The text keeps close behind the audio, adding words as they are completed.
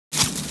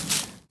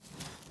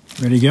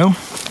Ready to go?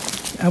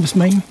 Albus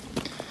mate?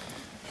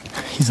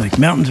 He's like,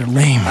 mountains are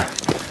lame.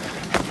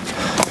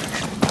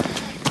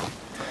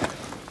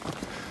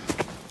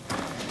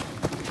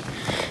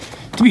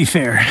 To be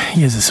fair,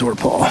 he has a sore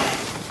paw.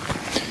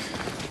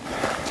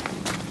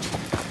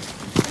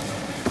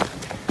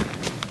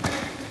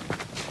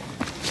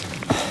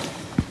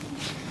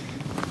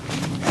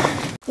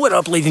 What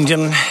up, ladies and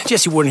gentlemen?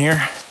 Jesse Warden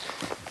here.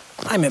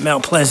 I'm at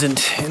Mount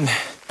Pleasant and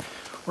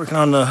working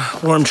on the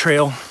Worm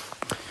Trail,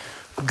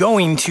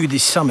 going to the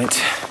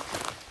summit.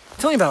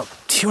 It's only about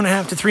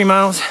 2.5 to 3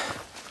 miles,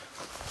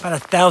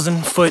 about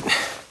 1,000-foot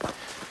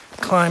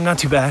climb, not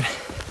too bad.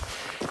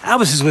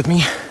 Albus is with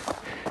me.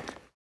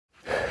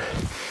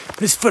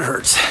 His foot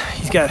hurts.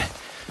 He's got a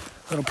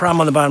little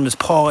problem on the bottom of his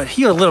paw. It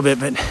healed a little bit,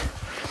 but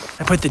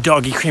I put the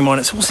doggy cream on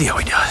it, so we'll see how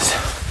he does.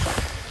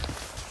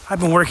 I've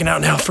been working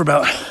out now for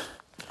about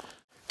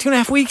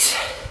 2.5 weeks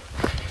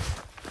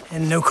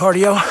and no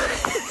cardio.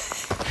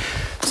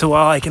 So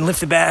while I can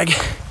lift the bag,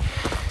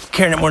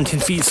 carrying it more than 10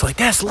 feet, it's like,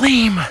 that's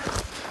lame.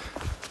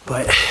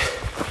 But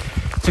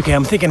it's okay.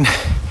 I'm thinking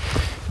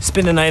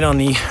spend the night on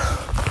the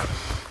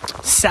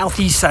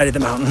southeast side of the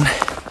mountain.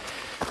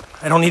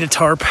 I don't need a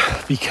tarp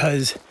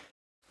because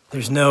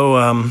there's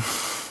no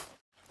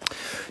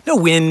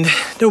wind,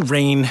 no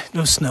rain,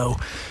 no snow.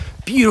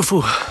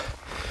 Beautiful,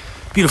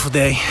 beautiful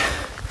day.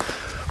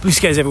 Blue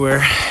skies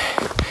everywhere.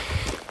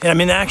 And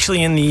I'm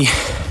actually in the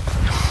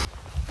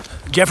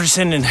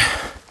Jefferson and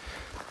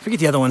I forget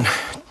the other one,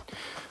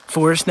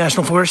 forest,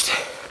 national forest.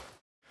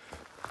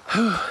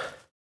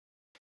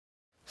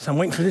 So I'm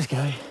waiting for this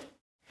guy.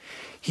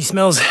 He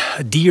smells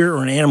a deer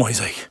or an animal. He's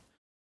like,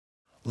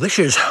 this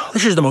is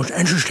the most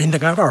interesting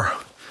thing ever.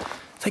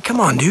 It's like,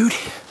 come on, dude.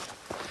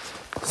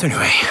 So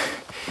anyway,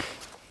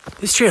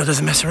 this trail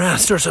doesn't mess around. It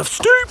starts off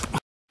steep.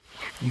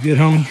 You good,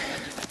 homie?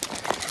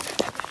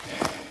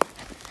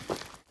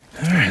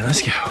 All right,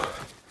 let's go.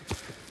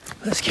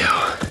 Let's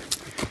go.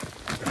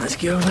 Let's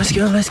go, let's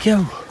go, let's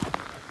go.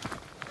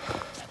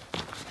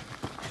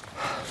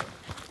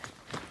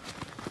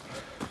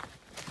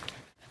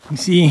 You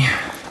see,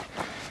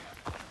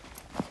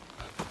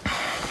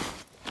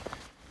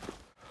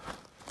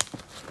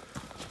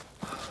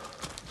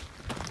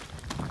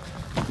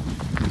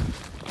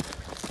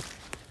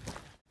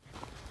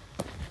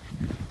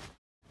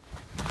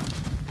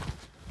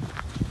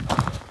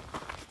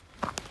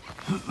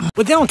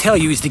 what they don't tell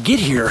you is to get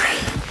here,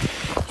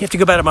 you have to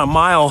go about a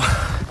mile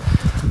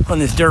on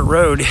this dirt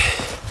road.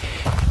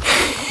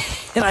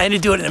 And I had to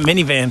do it in a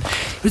minivan.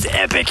 It was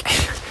epic.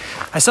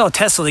 I saw a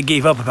Tesla that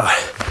gave up about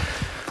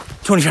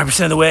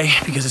 25% of the way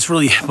because it's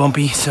really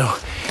bumpy. So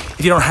if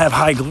you don't have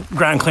high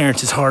ground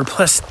clearance, it's hard.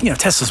 Plus, you know,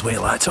 Teslas weigh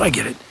a lot, so I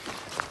get it.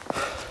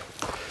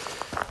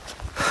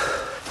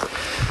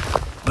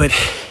 But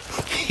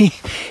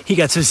he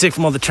got so sick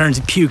from all the turns,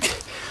 he puked.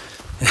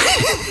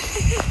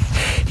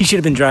 He should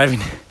have been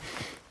driving.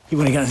 He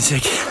wouldn't have gotten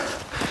sick.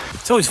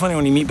 It's always funny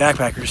when you meet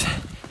backpackers.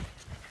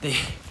 They're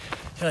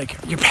like,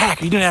 you're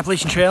packed, are you doing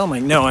Appalachian Trail? I'm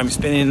like, no, I'm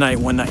spending the night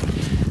one night.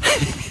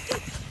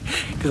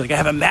 Because like I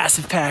have a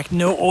massive pack,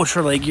 no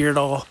ultralight gear at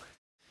all.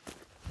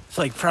 It's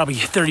like probably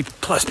 30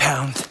 plus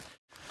pounds.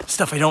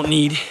 Stuff I don't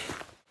need.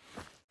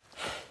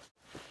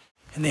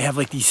 And they have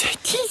like these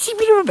teensy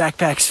bitty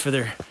backpacks for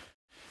their,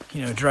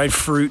 you know, dried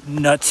fruit,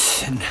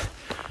 nuts, and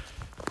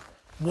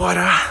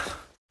water.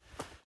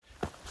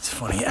 It's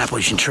funny,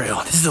 Appalachian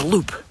Trail. This is a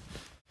loop.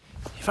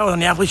 If I was on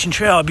the Appalachian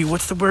Trail, I'd be,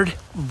 what's the word?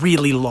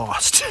 Really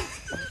lost.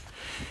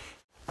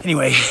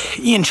 Anyway,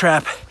 Ian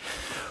Trapp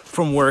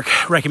from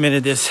work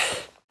recommended this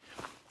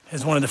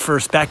as one of the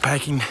first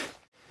backpacking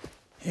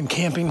and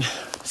camping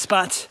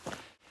spots.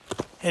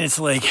 And it's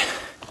like,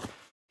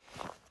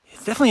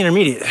 it's definitely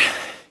intermediate.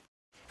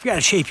 If you're out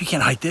of shape, you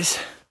can't hike this.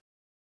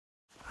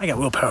 I got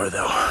willpower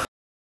though.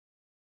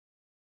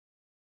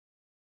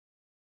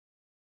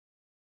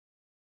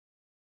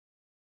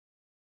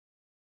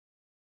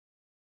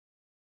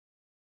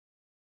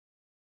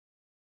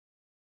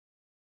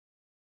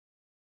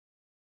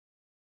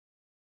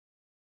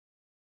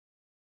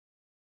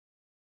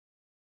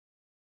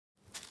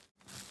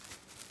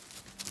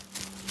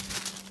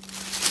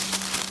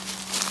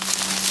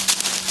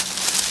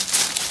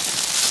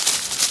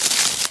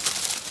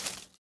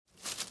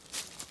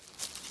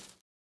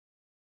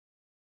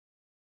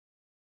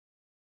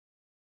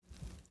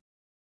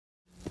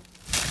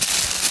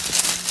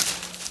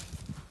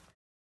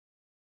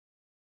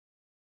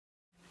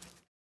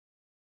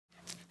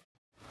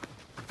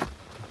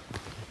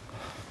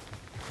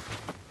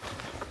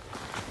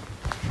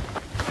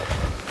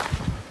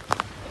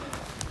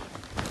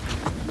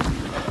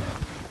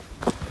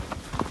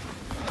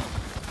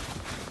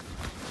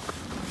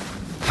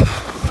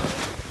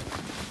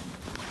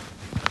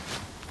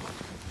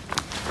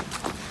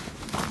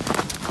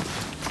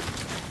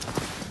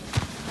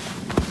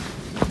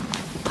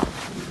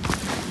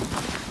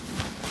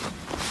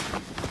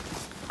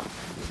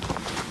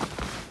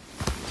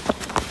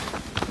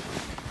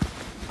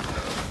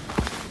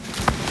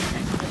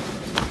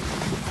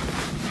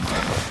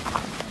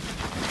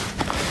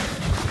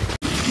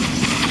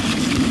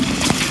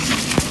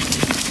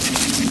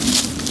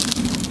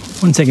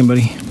 1 second,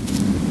 buddy.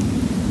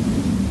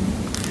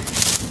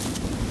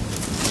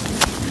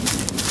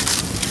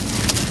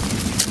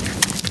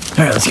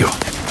 All right, let's go.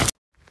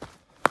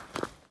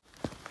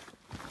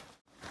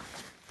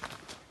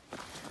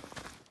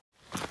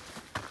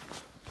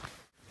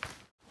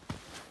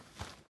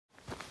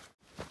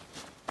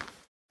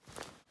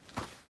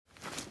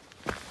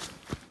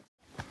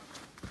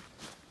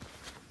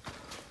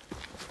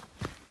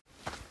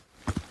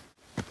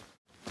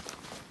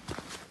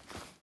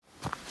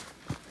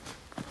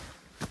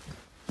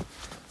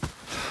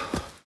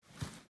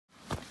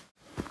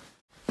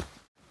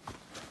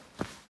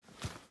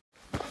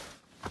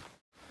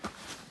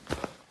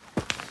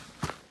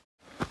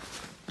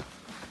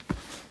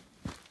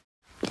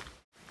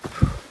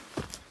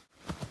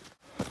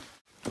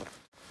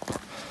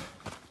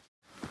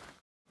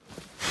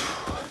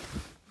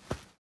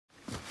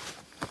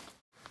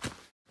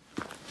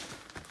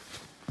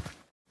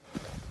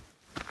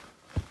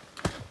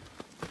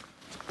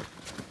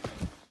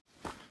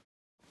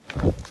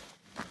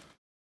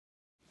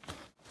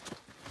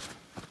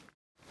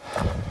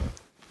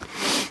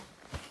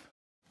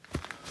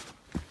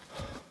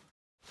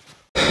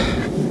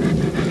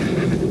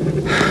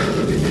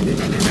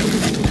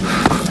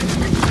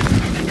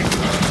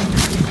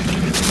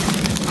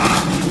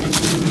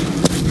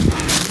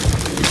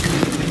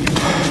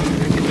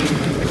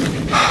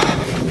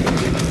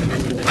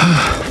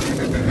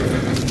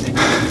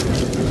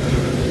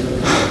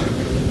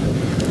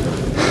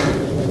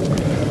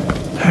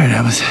 All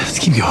right, let's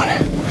keep going.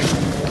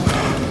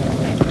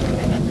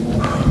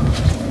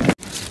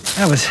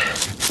 That was,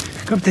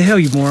 go up the hill,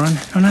 you moron.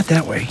 No, not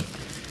that way.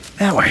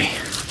 That way.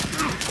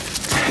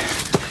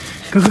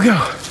 Go, go, go.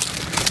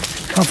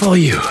 I'll follow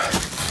you.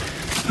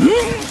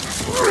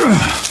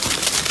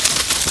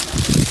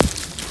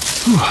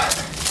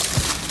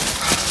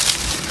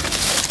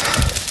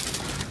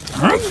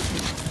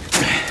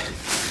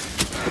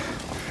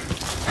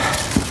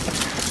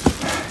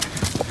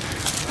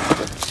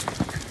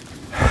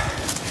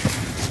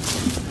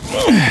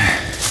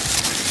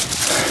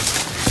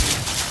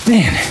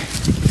 Man,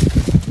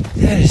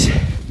 that is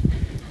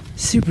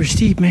super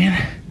steep,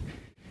 man.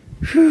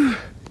 Whew.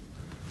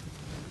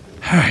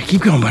 All right,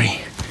 keep going,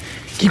 buddy.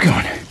 Keep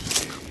going.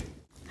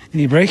 You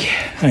need a break?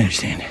 I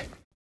understand.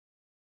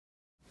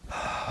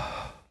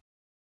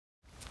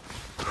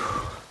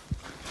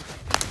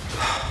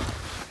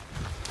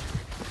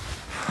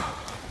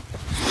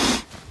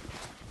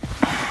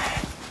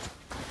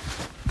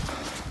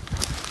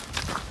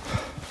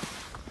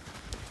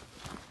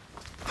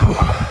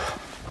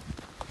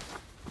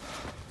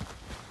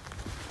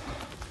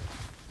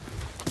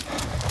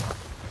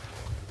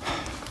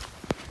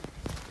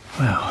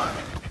 Wow,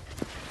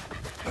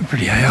 we're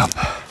pretty high up.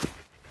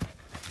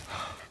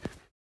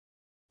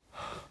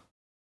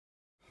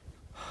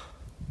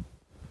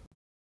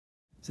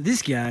 So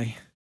this guy,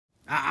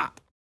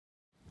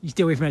 you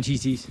stay away from that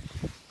cheese. You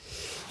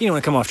don't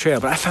want to come off trail,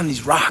 but I found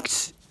these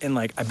rocks, and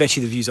like, I bet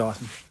you the view's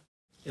awesome.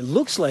 It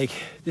looks like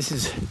this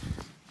has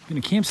been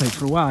a campsite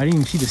for a while. I didn't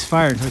even see this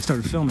fire until I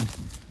started filming,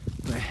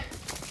 but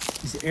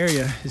this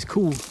area is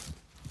cool.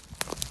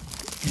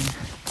 And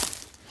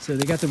so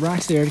they got the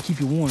rocks there to keep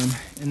you warm,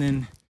 and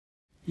then,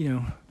 you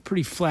know,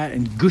 pretty flat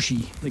and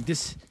gushy. Like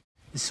this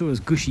soil is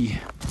gushy,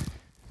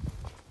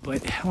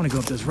 but I want to go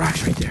up those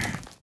rocks right there.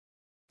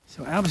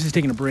 So Albus is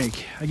taking a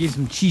break. I gave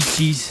him cheese.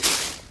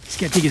 He's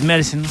got to take his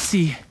medicine. Let's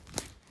see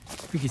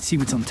if we can see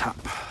what's on top.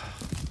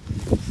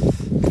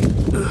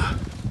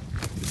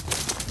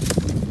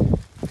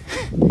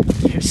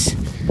 There's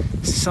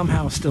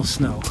somehow still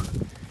snow.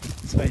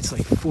 That's why it's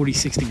like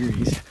 46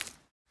 degrees.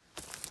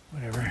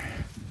 Whatever.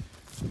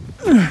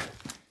 Well,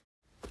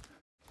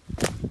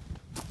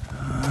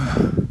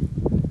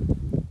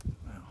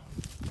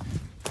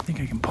 I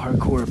think I can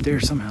parkour up there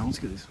somehow. Let's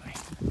go this way.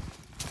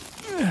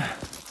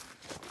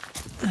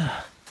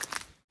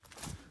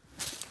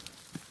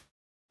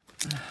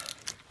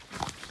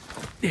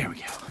 There we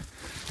go.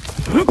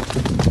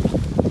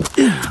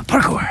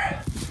 Parkour.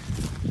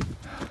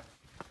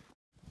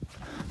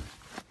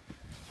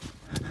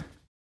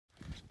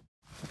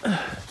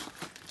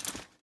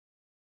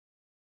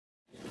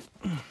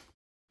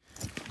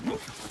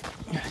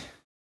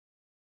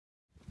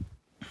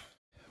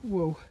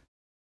 Whoa.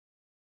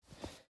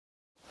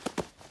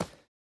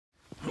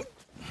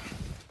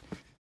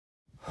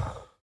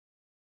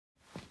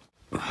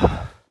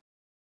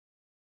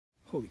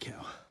 Holy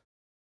cow.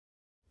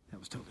 That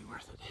was totally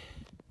worth it.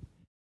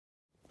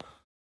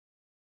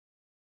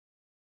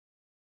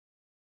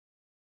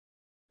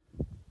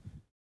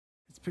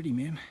 It's pretty,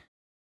 man.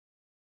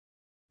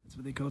 That's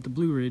what they call it, the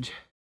Blue Ridge.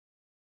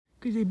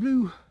 Because they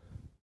blue.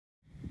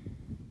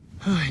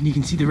 And you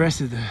can see the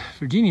rest of the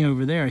Virginia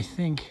over there, I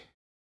think.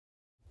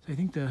 So I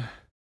think the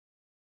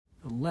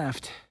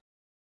left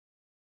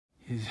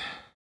is,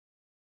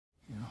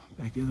 you know,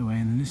 back the other way,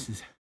 and then this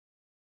is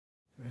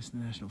the rest of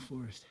the National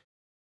Forest.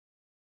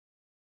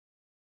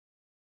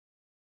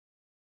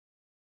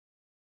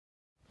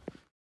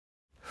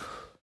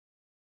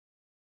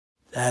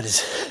 That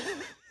is,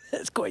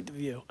 that's quite the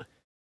view.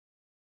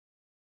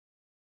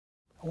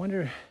 I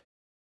wonder if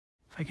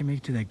I can make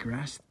it to that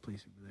grass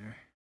place over there.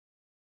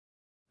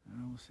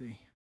 We'll see.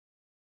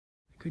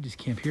 I could just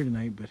camp here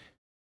tonight, but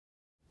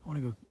I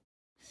want to go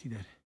see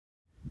that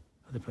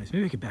other place.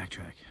 Maybe I could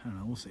backtrack. I don't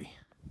know. We'll see.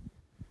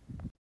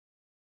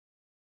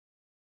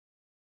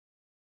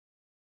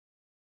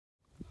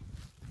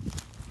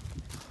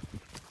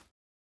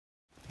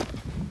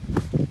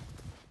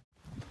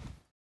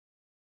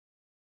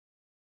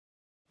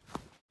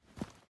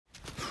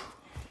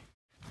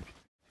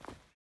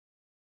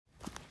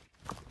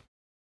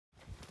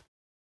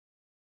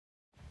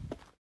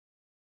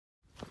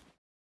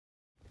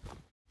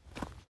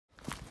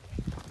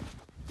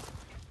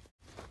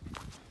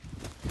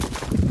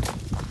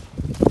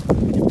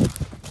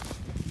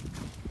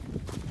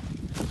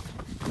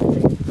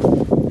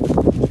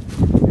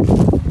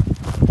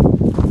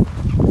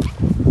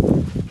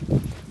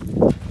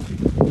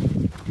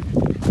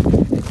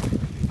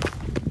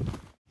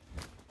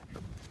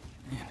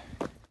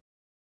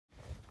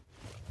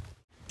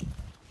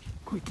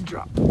 Quick to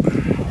drop.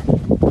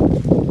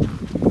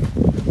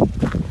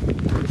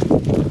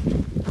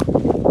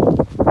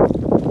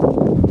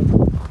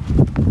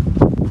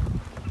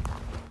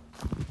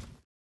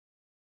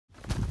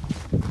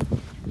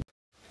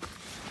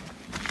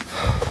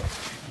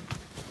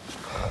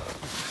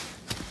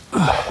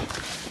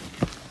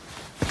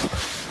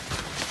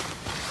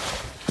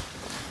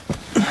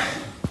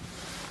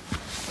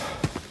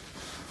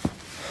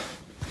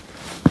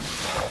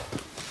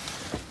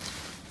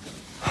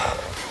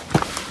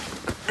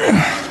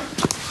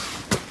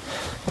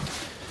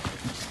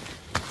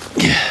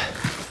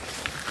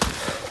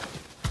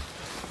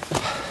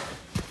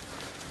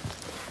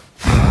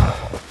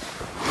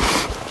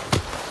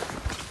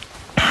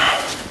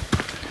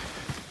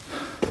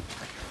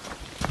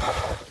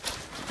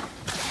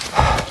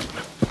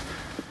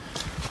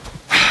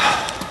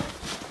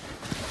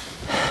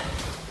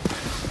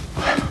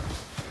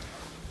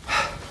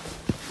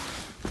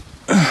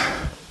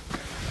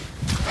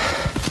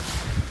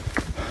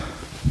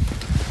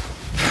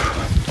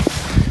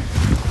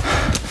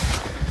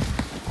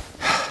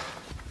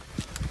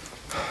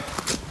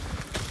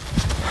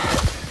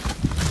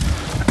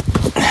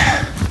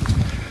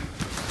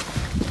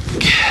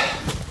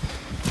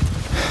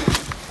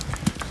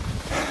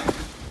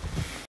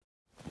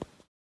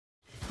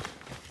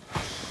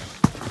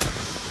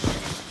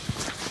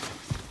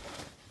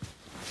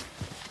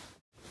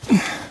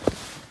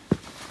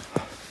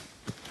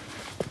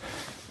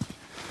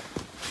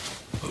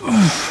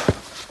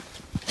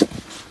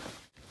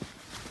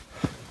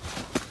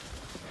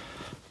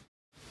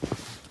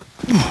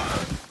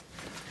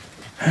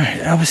 Alright,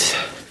 that was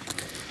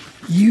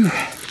you.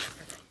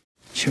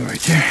 Chill right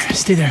there.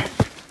 Stay there.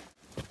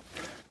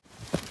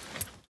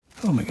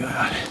 Oh my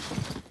God.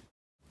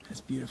 That's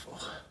beautiful.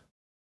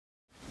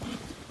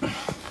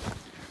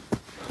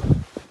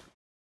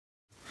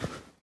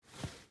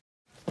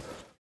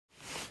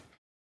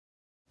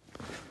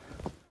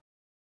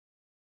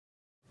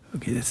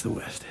 Okay, that's the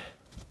west.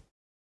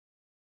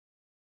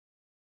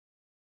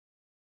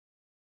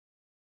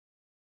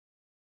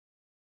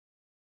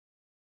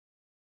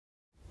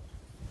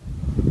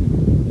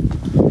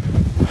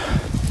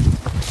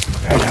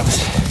 Alright, I was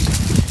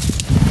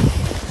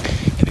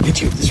gonna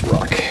get you with this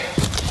rock.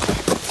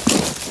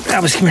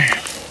 Albus, come here.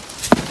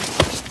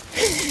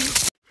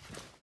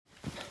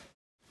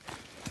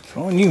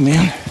 Following you,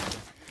 man.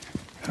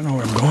 I don't know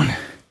where I'm going.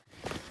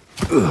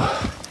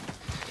 Ugh.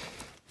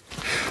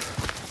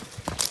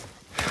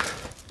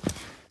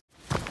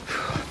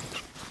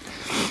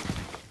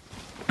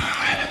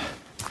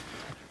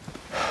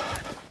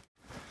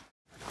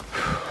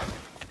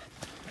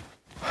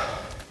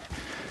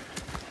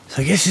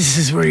 So I guess this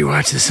is where you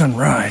watch the sun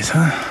rise,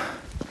 huh?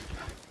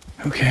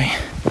 Okay.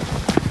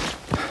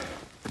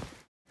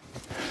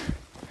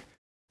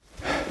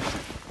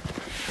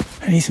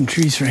 I need some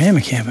trees for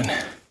hammock camping.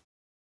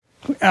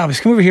 Albus,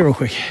 come over here real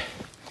quick.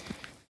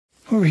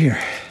 Come over here.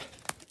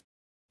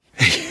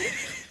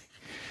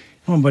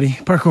 Come on, buddy.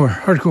 Parkour.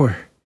 Hardcore.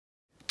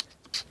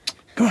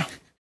 Come on.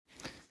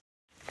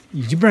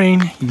 Use your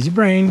brain. Use your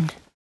brain.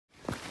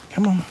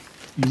 Come on.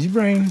 Use your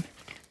brain.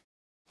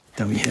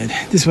 Dummy head.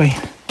 This way.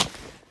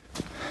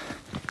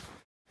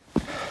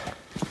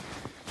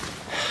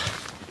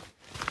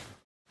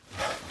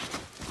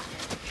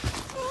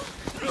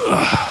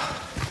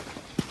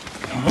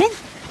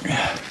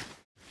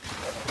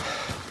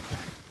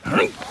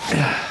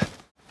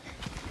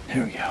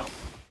 There we go.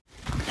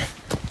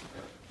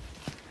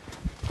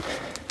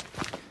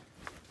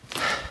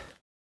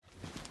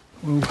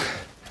 Whoa.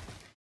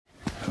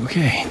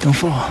 Okay, don't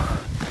fall.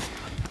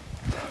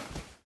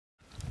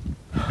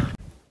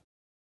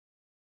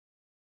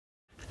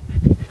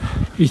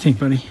 What do you think,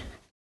 buddy?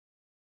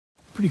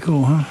 Pretty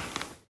cool, huh?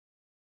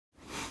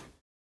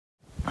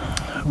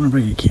 I wonder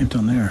if I get camped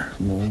on there.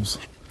 Lols.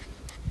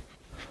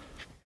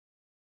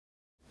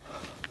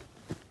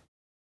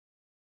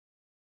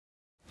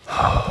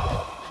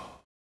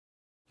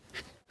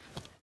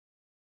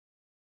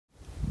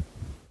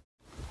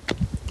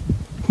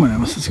 Come on,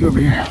 Alice, let's go over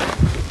here.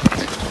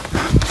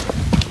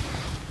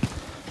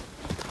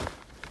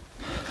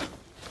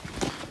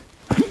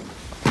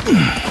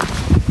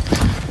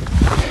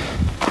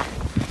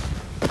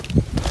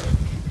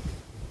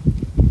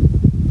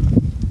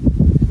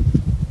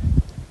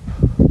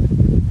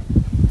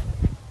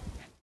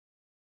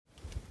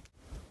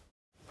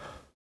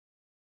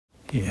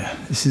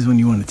 This is when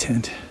you want a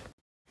tent.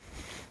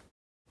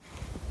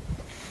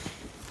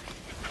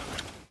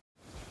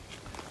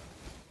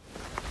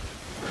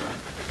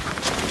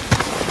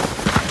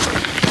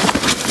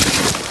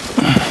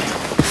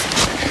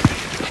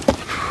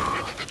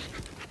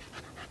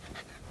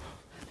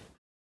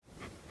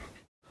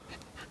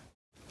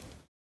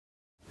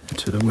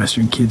 That's where the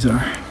Western kids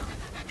are.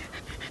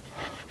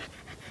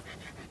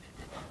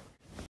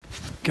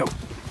 Go.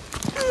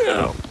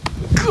 Oh,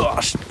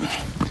 gosh.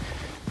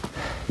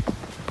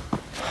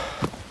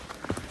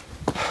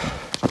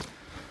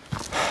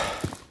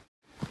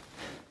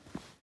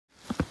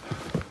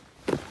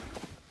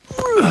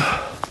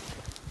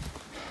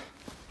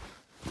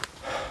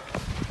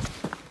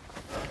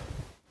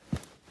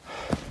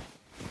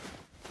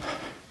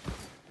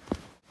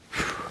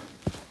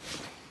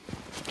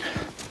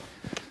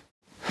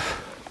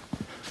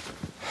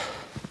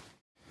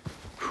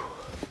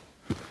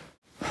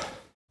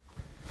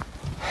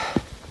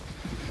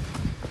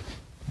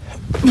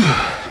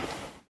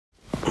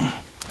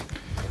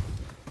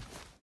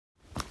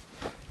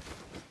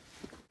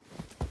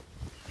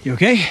 You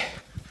okay?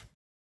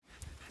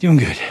 Doing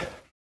good.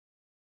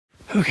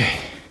 Okay.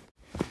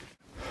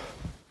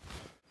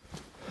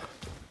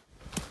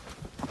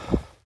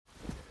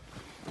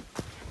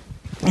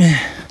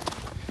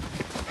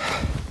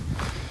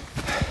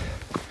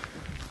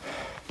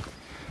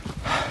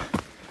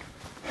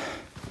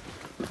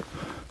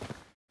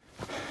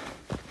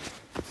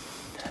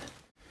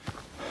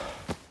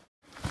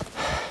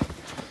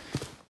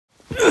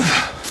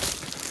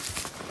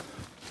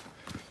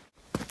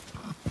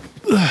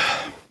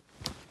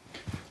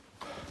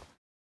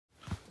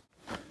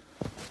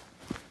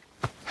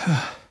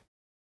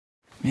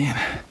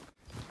 Man,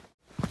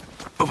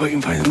 hope I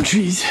can find some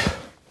trees.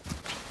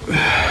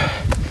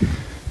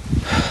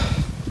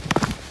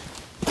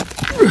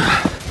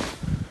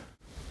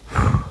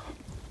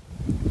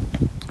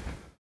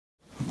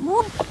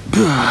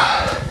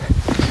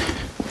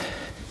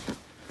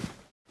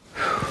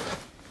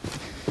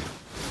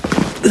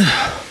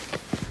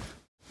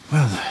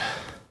 Well,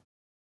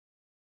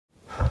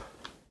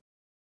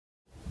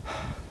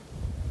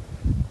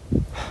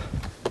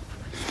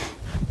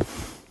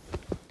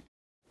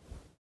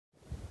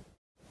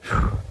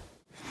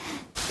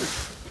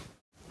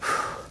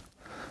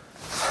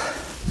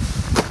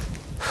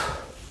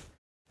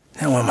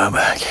 now I'm out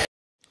back.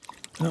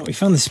 Well, we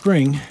found the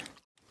spring,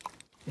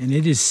 and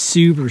it is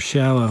super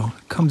shallow.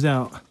 It comes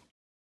out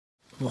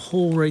of a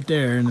hole right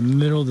there in the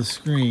middle of the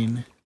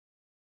screen,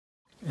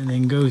 and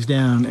then goes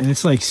down, and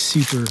it's like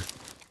super,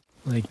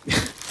 like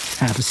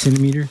half a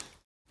centimeter,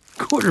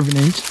 quarter of an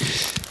inch.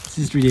 This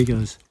is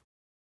ridiculous.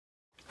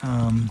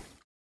 I'm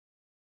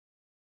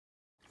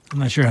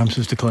not sure how I'm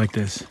supposed to collect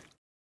this,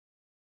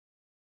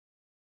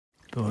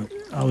 but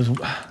I was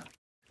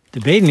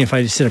debating if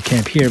I just set up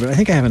camp here, but I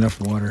think I have enough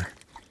water.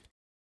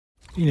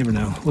 You never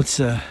know. Let's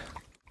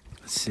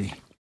see.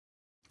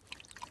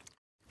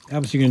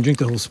 Obviously, you're gonna drink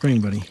the whole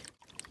spring, buddy.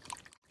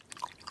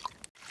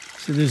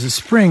 So there's a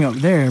spring up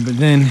there, but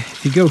then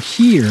if you go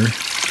here,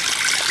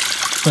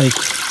 like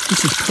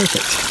this is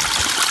perfect,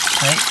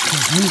 right?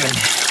 It's moving.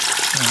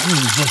 I'm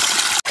gonna use this.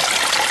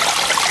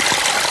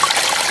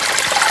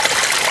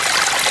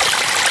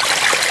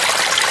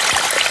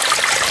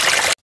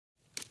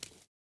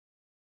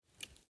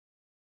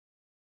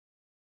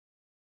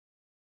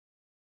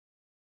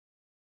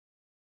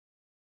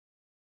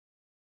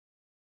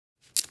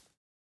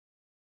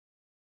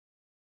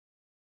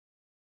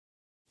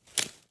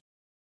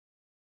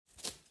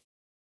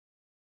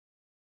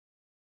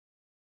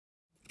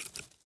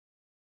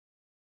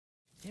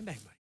 Stand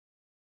back, buddy.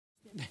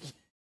 Stand back.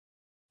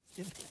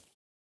 Stand back.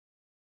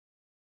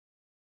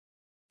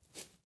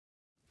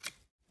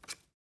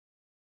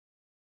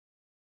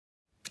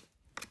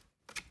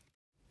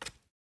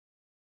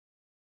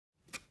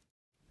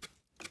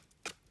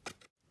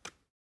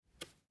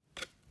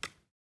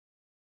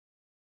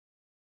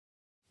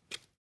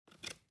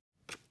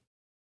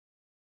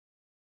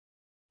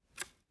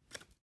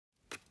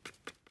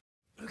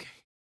 Okay.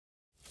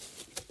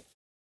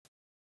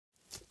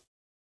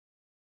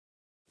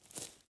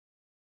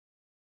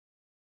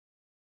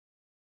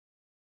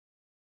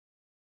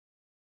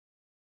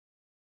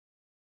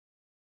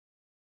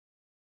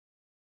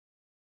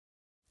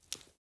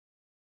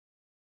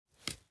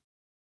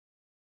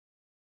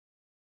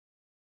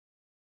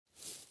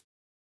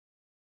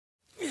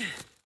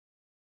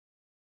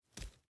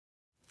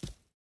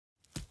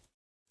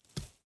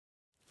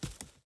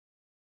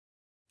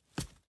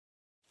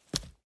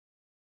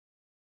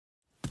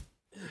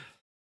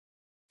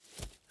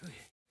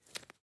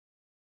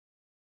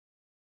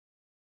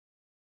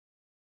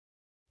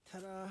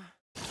 Ta-da.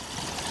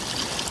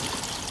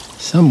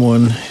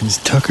 Someone is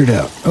tuckered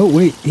out. Oh,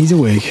 wait, he's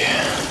awake.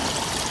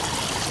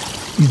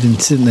 He's been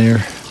sitting there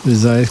with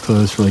his eyes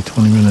closed for like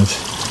 20 minutes.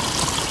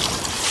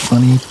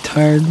 Funny,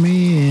 tired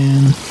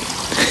man.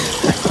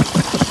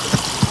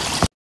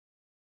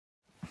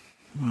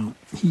 Well,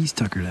 he's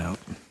tuckered out.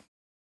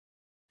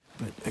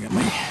 But I got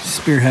my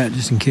spare hat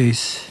just in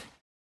case.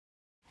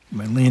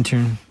 My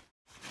lantern.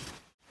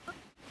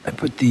 I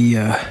put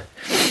the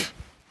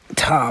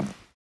top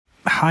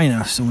high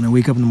enough so when I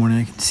wake up in the morning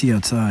I can see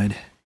outside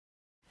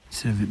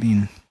instead of it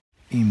being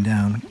aimed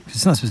down.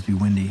 It's not supposed to be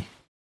windy.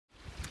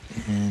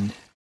 And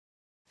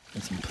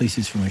got some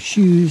places for my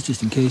shoes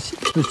just in case.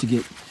 It's supposed to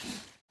get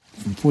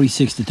from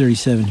 46 to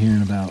 37 here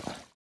in about,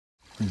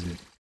 what is it,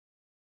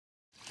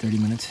 30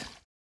 minutes.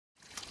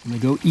 I'm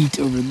gonna go eat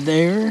over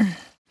there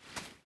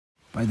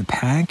by the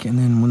pack, and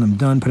then when I'm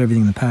done, put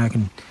everything in the pack.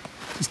 And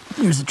just,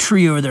 there's a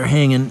tree over there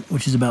hanging,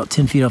 which is about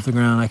 10 feet off the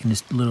ground. I can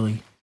just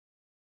literally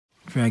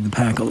drag the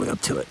pack all the way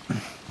up to it.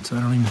 So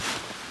I don't even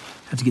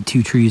have to get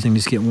 2 trees, I can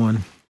just get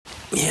 1.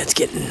 Yeah, it's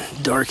getting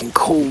dark and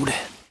cold,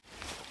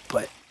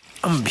 but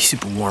I'm gonna be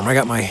super warm. I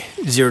got my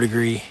 0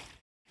 degree,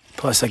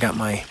 plus I got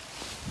my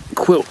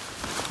quilt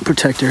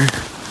protector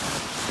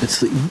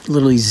that's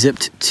literally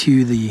zipped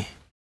to the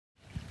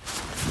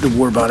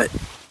war bonnet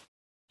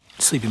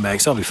sleeping bag,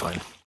 so I'll be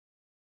fine.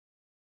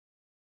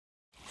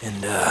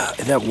 And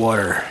that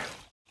water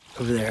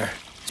over there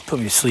just put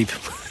me to sleep.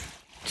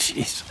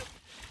 Jeez.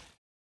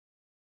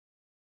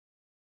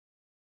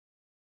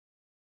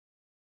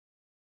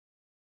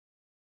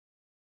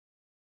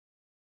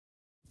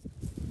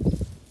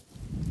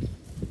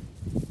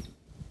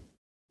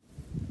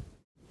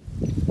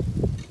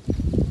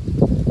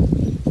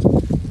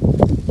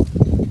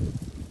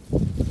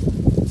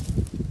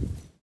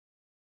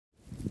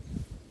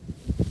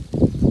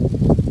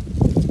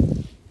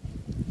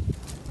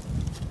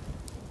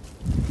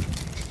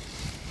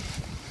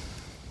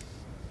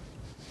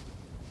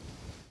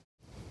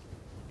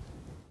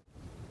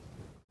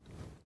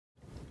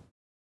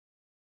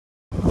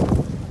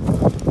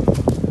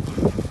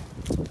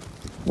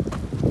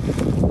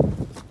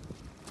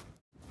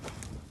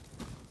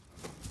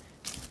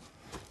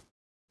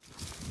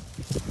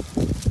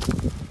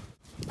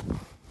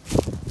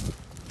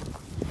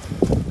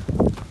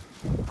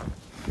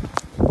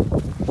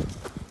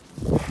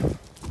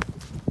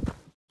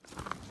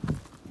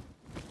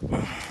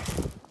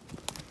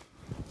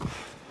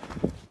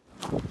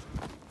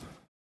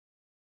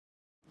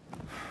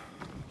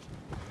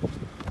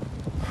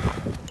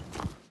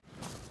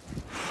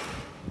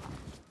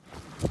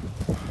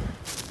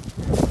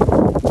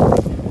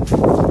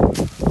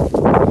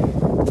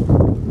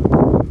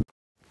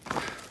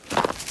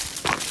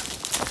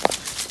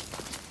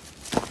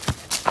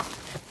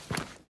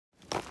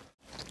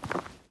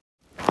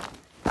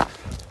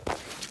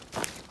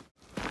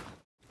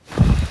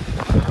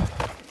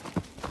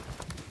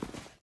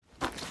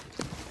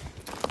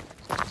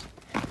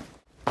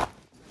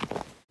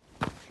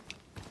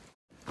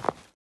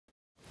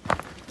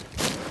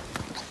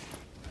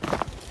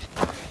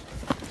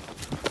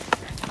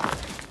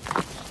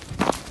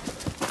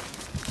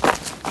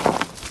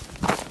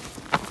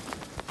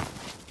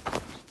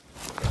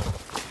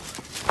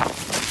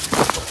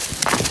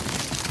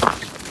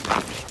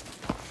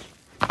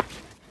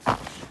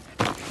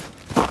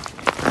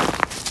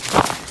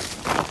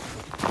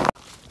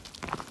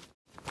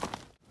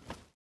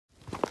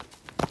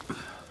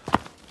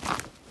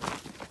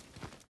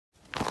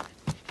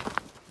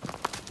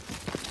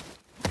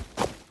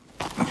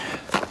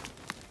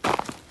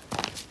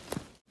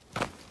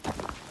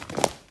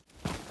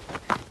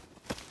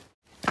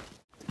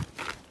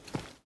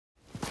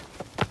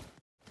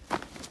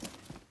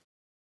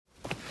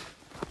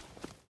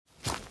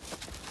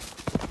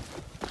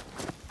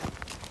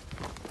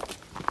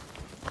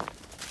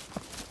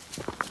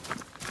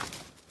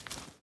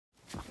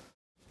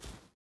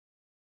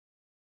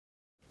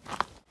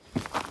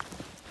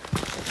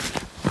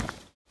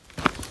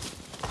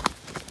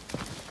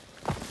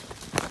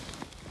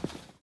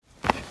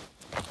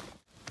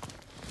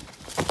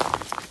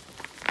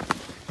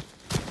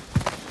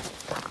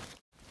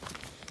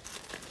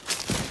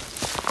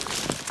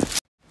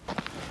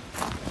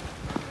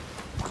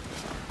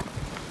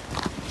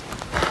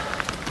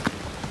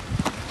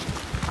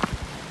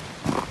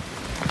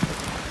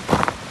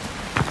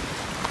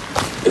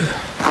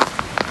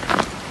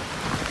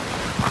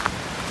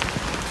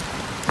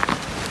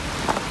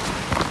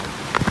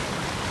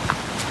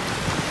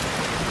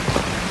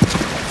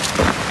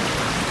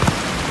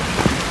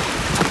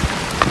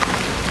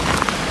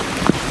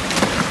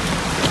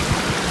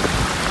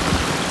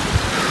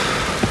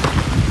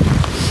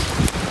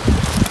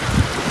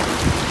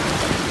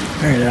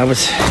 All right,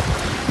 Albus,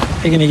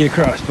 how you gonna get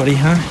across, buddy,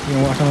 huh? You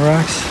gonna walk on the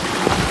rocks?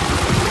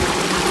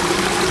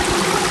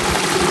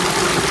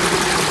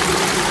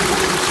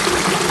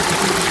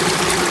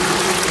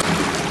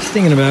 Just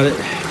thinking about it.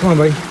 Come on,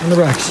 buddy, on the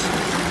rocks.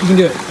 You can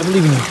do it, I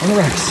believe in you. On the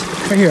rocks,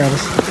 right here,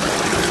 Albus.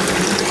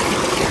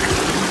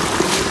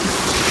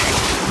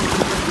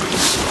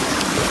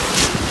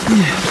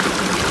 Yeah.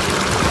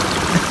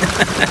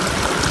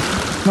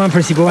 Come on,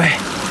 prissy boy.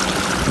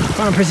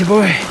 Come on, prissy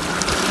boy.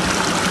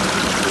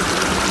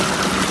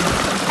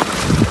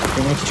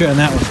 Okay, why don't you try on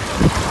that one?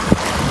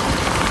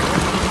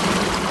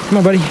 Come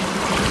on, buddy.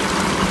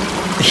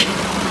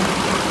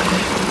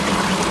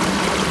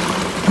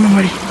 Come on,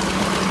 buddy.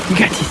 You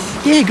got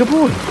this. Yeah, good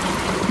boy.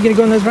 You gonna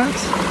go on those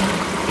rocks?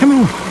 Come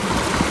on.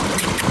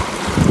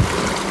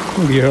 I'm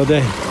gonna be here all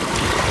day.